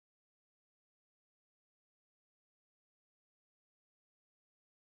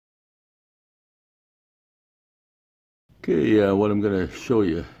Okay, what I'm going to show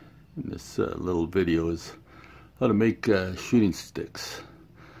you in this little video is how to make shooting sticks.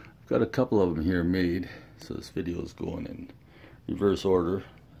 I've got a couple of them here made, so this video is going in reverse order.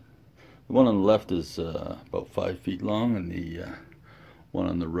 The one on the left is about 5 feet long, and the one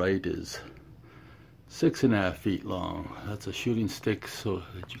on the right is 6.5 feet long. That's a shooting stick so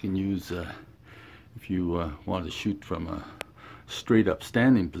that you can use if you want to shoot from a straight up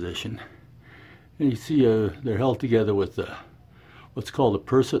standing position. And you see they're held together with what's called a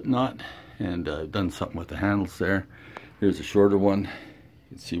purset knot, and I've done something with the handles there. Here's a shorter one. You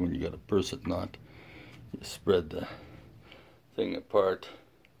can see when you got a purset knot, you spread the thing apart,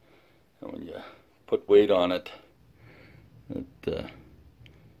 and when you put weight on it,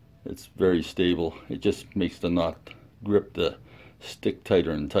 it's very stable. It just makes the knot grip the stick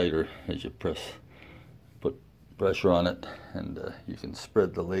tighter and tighter as you put pressure on it, and you can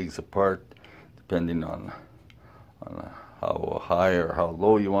spread the legs apart depending on how high or how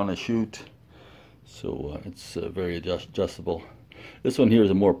low you want to shoot. So it's very adjustable. This one here is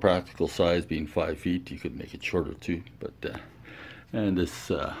a more practical size, being 5 feet. You could make it shorter too, but and this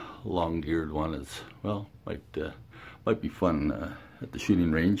long-geared one is, well, might be fun at the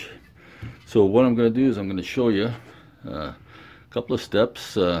shooting range. So what I'm going to do is I'm going to show you a couple of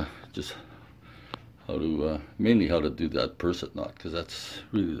steps, just how to mainly how to do that purset knot, because that's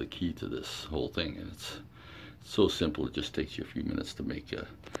really the key to this whole thing, and it's so simple. It just takes you a few minutes to make a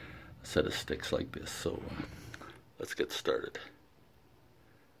set of sticks like this. So let's get started.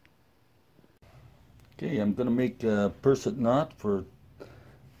 Okay, I'm going to make a purset knot for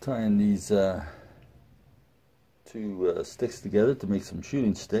tying these two sticks together to make some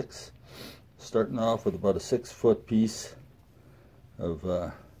shooting sticks. Starting off with about a 6-foot piece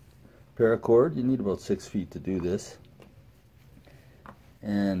of paracord. You need about 6 feet to do this,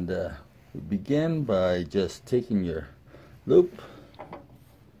 and we begin by just taking your loop,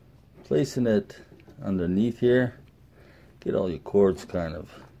 placing it underneath here. Get all your cords kind of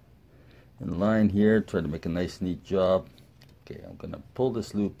in line here. Try to make a nice neat job. Okay, I'm going to pull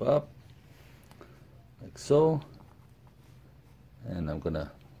this loop up like so, and I'm going to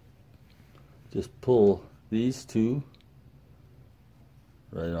just pull these two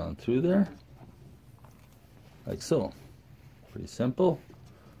right on through there, like so. Pretty simple.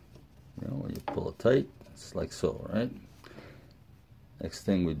 You know, when you pull it tight, it's like so, right? Next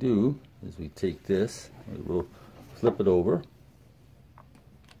thing we do is we take this, we will flip it over,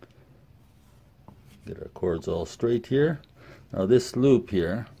 get our cords all straight here. Now this loop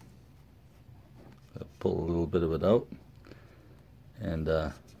here, I'll pull a little bit of it out, and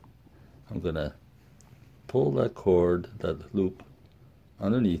I'm gonna pull that cord, that loop,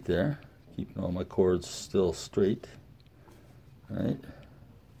 underneath there, keeping all my cords still straight, right?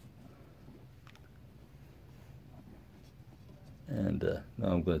 And now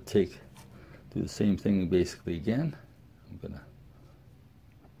I'm going to do the same thing basically again. I'm going to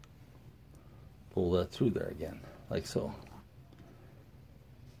pull that through there again, like so.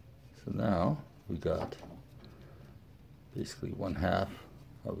 So now we got basically 1/2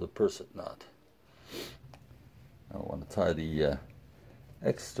 of the purset knot. Now I want to tie the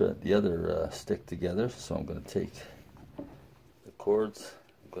other stick together, so I'm going to take the cords,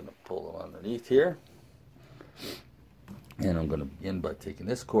 I'm going to pull them underneath here, and I'm going to begin by taking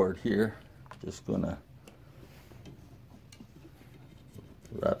this cord here, just going to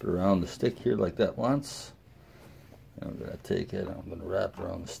wrap it around the stick here like that once, and I'm going to take it and I'm going to wrap it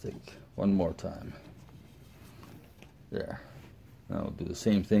around the stick one more time. There. Now I'll do the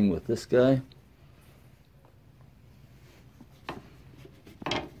same thing with this guy.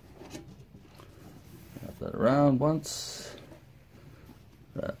 That around once,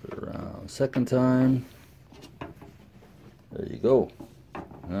 wrap it around second time. There you go.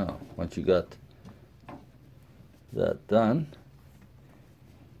 Now once you got that done,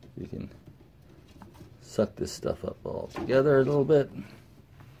 you can suck this stuff up all together a little bit.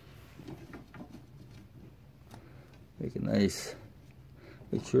 Make it nice.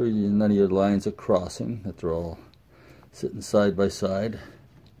 Make sure none of your lines are crossing, that they're all sitting side by side.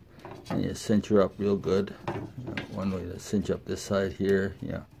 And you cinch her up real good. One way to cinch up this side here,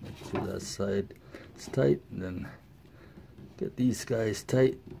 yeah, make sure that side is tight, and then get these guys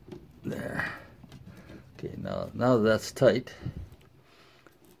tight. There. Okay, now that's tight,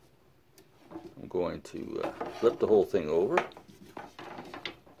 I'm going to flip the whole thing over.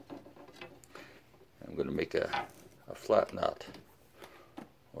 I'm going to make a flat knot,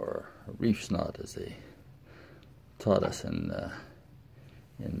 or a reef's knot, as they taught us in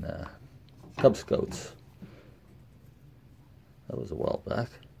Cub Scouts. That was a while back.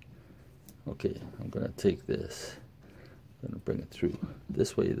 Okay, I'm going to take this Going to bring it through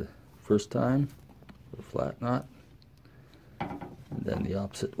this way the first time for a flat knot, and then the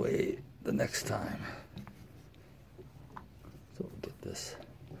opposite way the next time. So we'll get this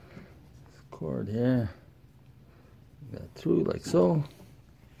cord here, get it through like so.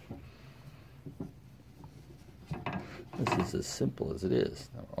 This is as simple as it is.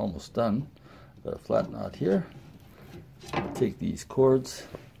 Now we're almost done. Got a flat knot here. I'll take these cords.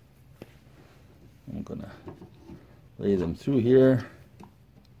 I'm going to lay them through here,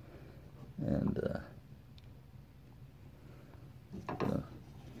 and gonna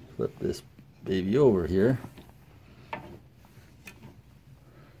flip this baby over here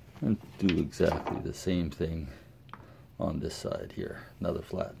and do exactly the same thing on this side here. Another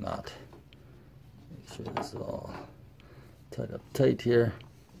flat knot. Make sure this is all tied up tight here.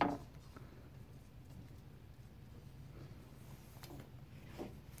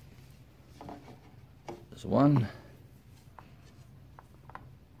 There's one.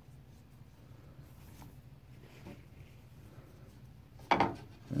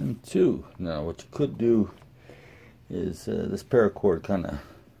 And two. Now what you could do is this paracord kind of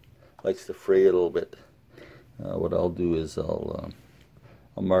likes to fray a little bit. What I'll do is I'll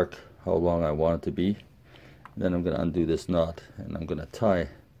mark how long I want it to be. Then I'm going to undo this knot, and I'm going to tie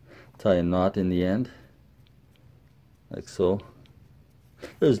a knot in the end, like so.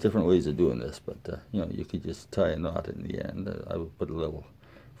 There's different ways of doing this, but you know, you could just tie a knot in the end. I would put a little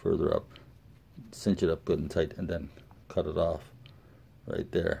further up, cinch it up good and tight, and then cut it off right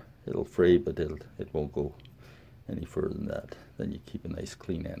there. It'll fray, but it won't go any further than that. Then you keep a nice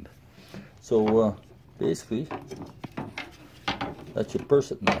clean end. So basically, that's your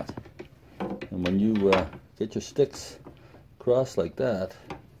purset knot. And when you get your sticks crossed like that,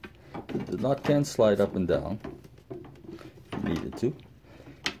 the knot can slide up and down if you need it to.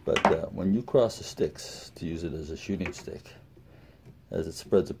 But when you cross the sticks to use it as a shooting stick, as it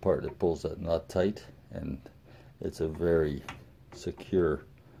spreads apart, it pulls that knot tight, and it's a very secure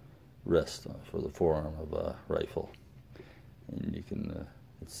rest for the forearm of a rifle. And you can,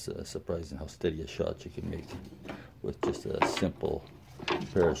 it's surprising how steady a shot you can make with just a simple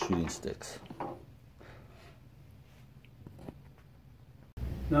pair of shooting sticks.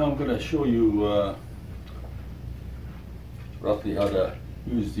 Now I'm going to show you roughly how to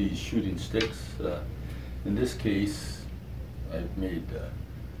use these shooting sticks. In this case, I've made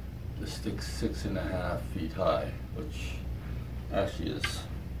the sticks 6.5 feet high, which actually is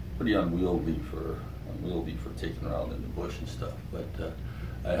pretty unwieldy for taking around in the bush and stuff. But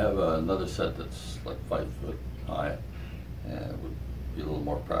I have another set that's like 5 foot high, and it would be a little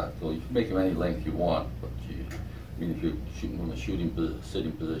more practical. You can make them any length you want, but I mean, if you're shooting from a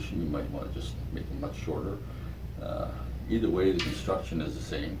sitting position, you might want to just make them much shorter. Either way, the construction is the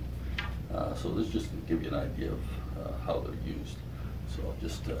same. So this just to give you an idea of how they're used. So I'll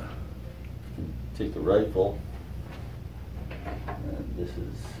just take the rifle, and this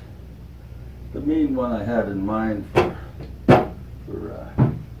is the main one I had in mind for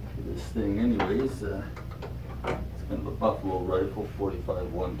this thing. Anyways, it's kind of a Buffalo rifle,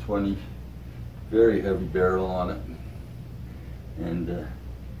 45-120, very heavy barrel on it, and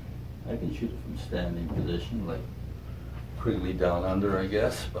I can shoot it from standing position, like Quigley Down Under, I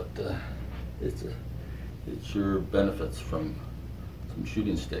guess, but it sure benefits from some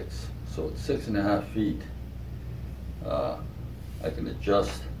shooting sticks. So it's 6.5 feet. I can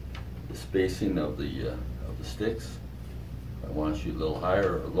adjust the spacing of the sticks. If I want to shoot a little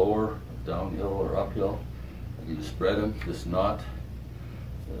higher or lower, downhill or uphill, I can just spread them. This knot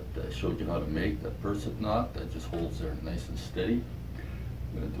that I showed you how to make, that purset knot, that just holds there nice and steady.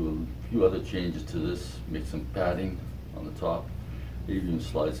 I'm going to do a few other changes to this, make some padding on the top, maybe even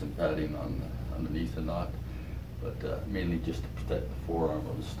slide some padding on underneath the knot, but mainly just to protect the forearm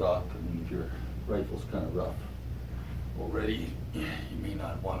of the stock. I mean, if your rifle's kind of rough already, you may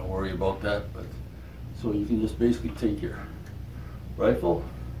not want to worry about that. But so you can just basically take your rifle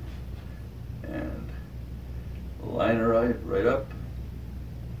and line her right up,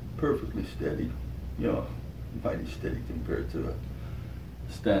 perfectly steady. You know, mighty steady compared to a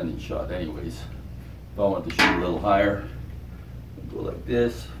standing shot anyways. If I want to shoot a little higher, I'll go like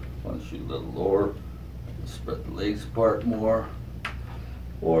this. If I want to shoot a little lower, I can spread the legs apart more.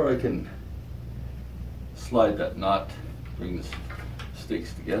 Or I can slide that knot, bring the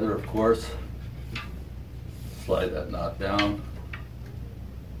sticks together, of course. Slide that knot down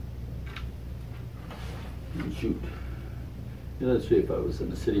and shoot. Let's say if I was in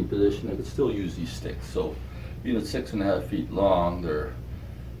a sitting position, I could still use these sticks. So being at 6.5 feet long, they're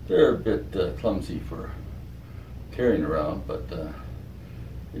a bit clumsy for carrying around, but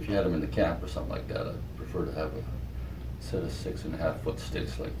if you had them in the camp or something like that, I'd prefer to have set of 6.5-foot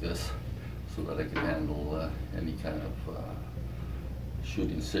sticks like this so that I can handle any kind of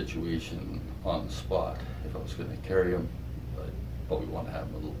shooting situation on the spot. If I was going to carry them, I'd probably want to have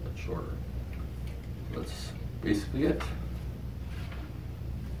them a little bit shorter. That's basically it.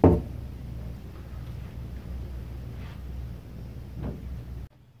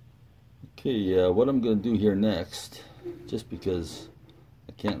 Okay, what I'm going to do here next, just because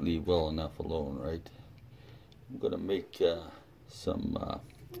I can't leave well enough alone, right? I'm going to make some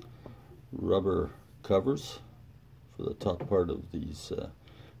rubber covers for the top part of these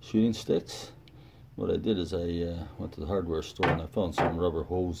shooting sticks. What I did is I went to the hardware store and I found some rubber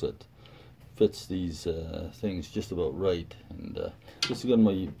hose that fits these things just about right. And this is going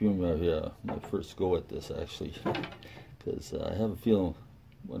to be my first go at this, actually, because I have a feeling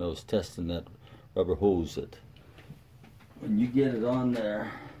when I was testing that rubber hose that when you get it on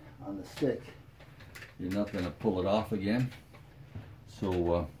there on the stick, you're not going to pull it off again.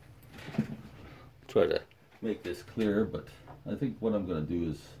 So try to make this clear, but I think what I'm going to do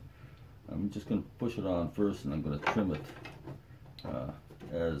is I'm just going to push it on first, and I'm going to trim it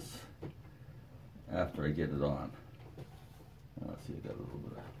as after I get it on. See, I got a little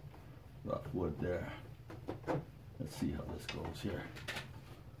bit of rough wood there. Let's see how this goes here.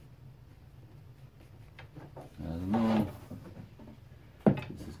 I don't know.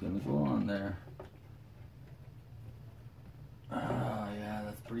 This is going to go on there. Ah, yeah,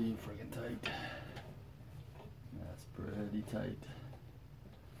 that's pretty friggin' tight. That's pretty tight.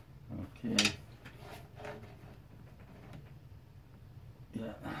 Okay.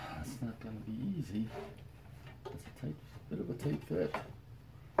 Yeah, that's not going to be easy. It's a tight, bit of a tight fit.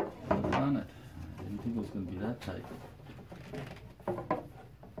 I've done it. I didn't think it was going to be that tight.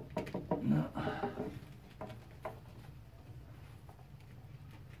 No. I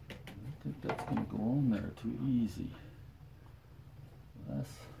think that's going to go on there too easy.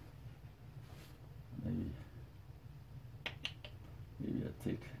 That's maybe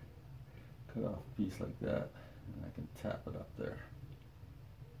I cut off a piece like that and I can tap it up there.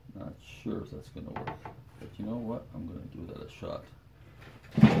 Not sure if that's going to work, but you know what? I'm going to give that a shot.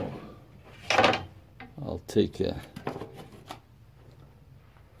 So I'll take a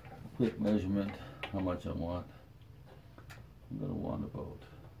quick measurement, how much I want. I'm going to want about,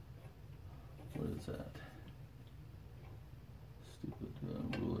 what is that? Stupid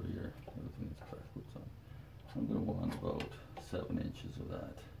ruler here. Everything is backwards on. I'm going to want about 7 inches of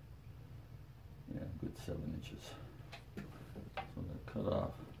that. Yeah, good 7 inches. So I'm going to cut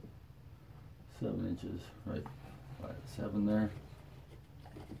off 7 inches right by the 7 there.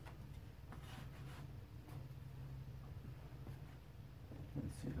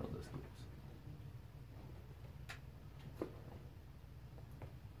 Let's see how this goes.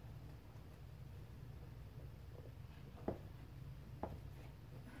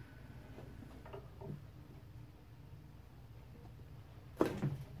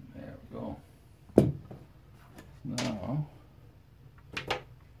 There we go. Now,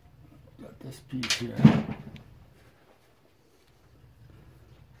 got this piece here.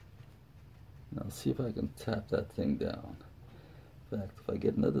 Now see if I can tap that thing down. In fact, if I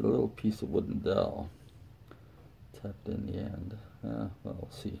get another little piece of wooden dowel tapped in the end, well, we'll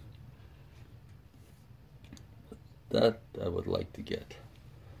see. But that I would like to get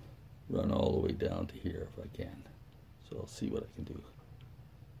run all the way down to here if I can. So I'll see what I can do.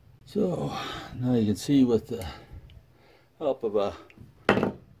 So now you can see with the help of a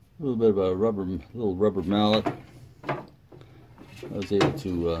little bit of a little rubber mallet, I was able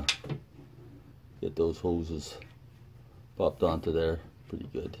to get those hoses popped onto there pretty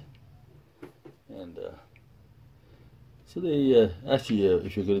good. And so they actually,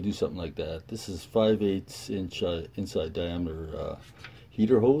 if you're going to do something like that, this is 5/8 inch inside diameter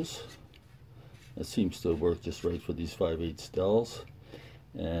heater hose. That seems to work just right for these 5/8 dowels.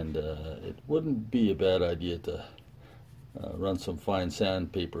 And it wouldn't be a bad idea to run some fine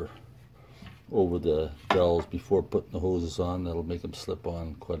sandpaper over the dowels before putting the hoses on. That'll make them slip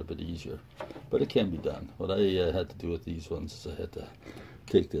on quite a bit easier, but it can be done. What I had to do with these ones is I had to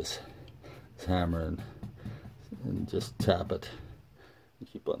take this hammer and just tap it and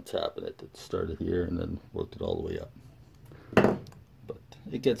keep on tapping it. It started here and then worked it all the way up, but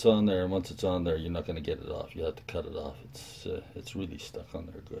it gets on there, and once it's on there, you're not going to get it off. You have to cut it off. It's really stuck on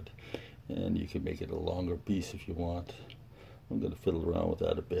there good, and you can make it a longer piece if you want. I'm going to fiddle around with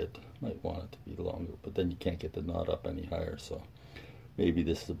that a bit. Might want it to be longer, but then you can't get the knot up any higher, so maybe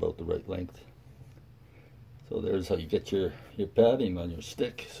this is about the right length. So there's how you get your padding on your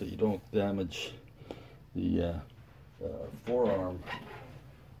stick so you don't damage the forearm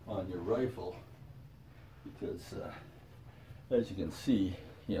on your rifle, because as you can see,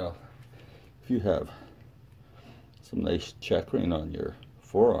 you know, if you have some nice checkering on your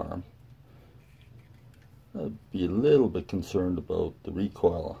forearm, I'd be a little bit concerned about the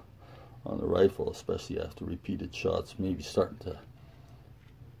recoil on the rifle, especially after repeated shots, maybe starting to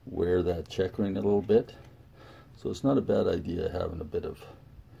wear that checkering a little bit. So it's not a bad idea having a bit of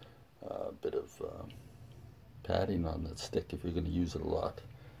padding on that stick if you're going to use it a lot.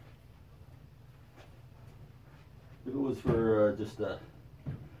 If it was for just a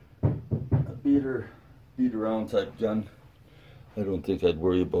beat around type gun, I don't think I'd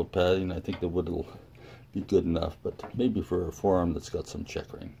worry about padding. I think the wood will be good enough, but maybe for a forearm that's got some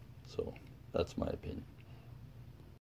checkering. So that's my opinion.